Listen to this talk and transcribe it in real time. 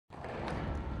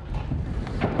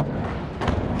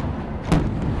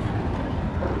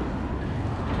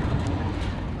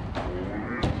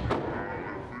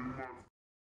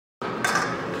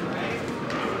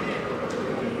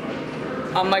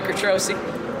I'm Mike Retrosi.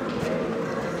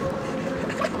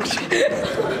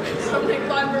 I'm Nick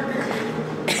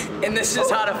Leinberger. And this is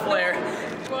how to flare.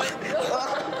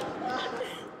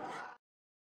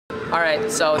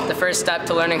 Alright, so the first step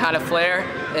to learning how to flare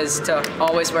is to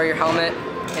always wear your helmet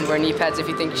and wear knee pads if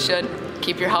you think you should.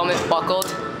 Keep your helmet buckled.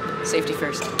 Safety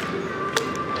first.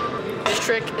 This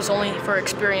trick is only for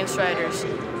experienced riders.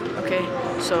 Okay,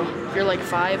 so if you're like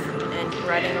 5 and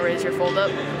riding a razor fold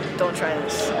up, don't try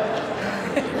this.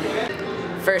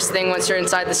 First thing, once you're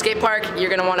inside the skate park, you're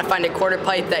going to want to find a quarter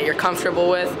pipe that you're comfortable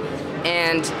with,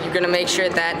 and you're going to make sure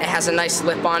that it has a nice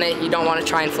lip on it. You don't want to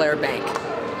try and flare a bank.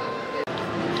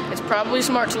 It's probably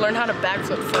smart to learn how to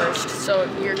backflip first,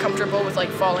 so you're comfortable with like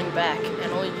falling back,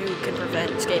 and only you can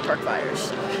prevent skate park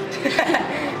fires.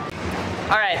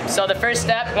 Alright, so the first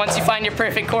step, once you find your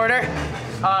perfect quarter,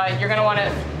 you're going to want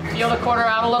to feel the quarter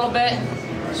out a little bit.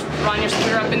 Just run your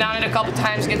scooter up and down it a couple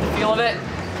times, get the feel of it.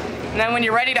 And then when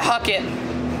you're ready to huck it,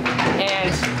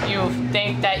 and you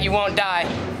think that you won't die,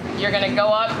 you're going to go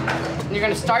up, and you're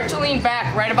going to start to lean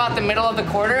back right about the middle of the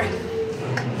quarter.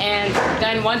 And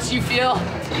then once you feel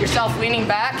yourself leaning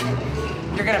back,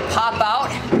 you're going to pop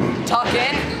out, tuck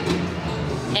in,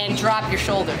 and drop your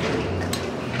shoulder.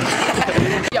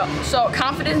 Yo, so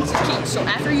confidence is key. So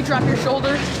after you drop your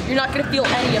shoulder, you're not gonna feel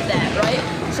any of that,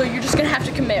 right? So you're just gonna have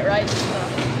to commit, right?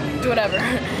 Do whatever.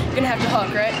 You're gonna have to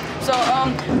hook, right? So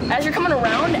as you're coming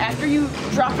around, after you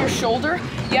drop your shoulder,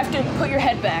 you have to put your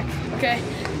head back, okay?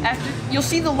 After you'll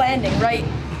see the landing, right?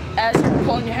 As you're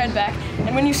pulling your head back,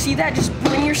 and when you see that, just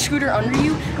bring your scooter under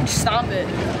you and just stomp it.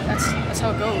 That's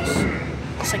how it goes.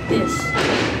 It's like this.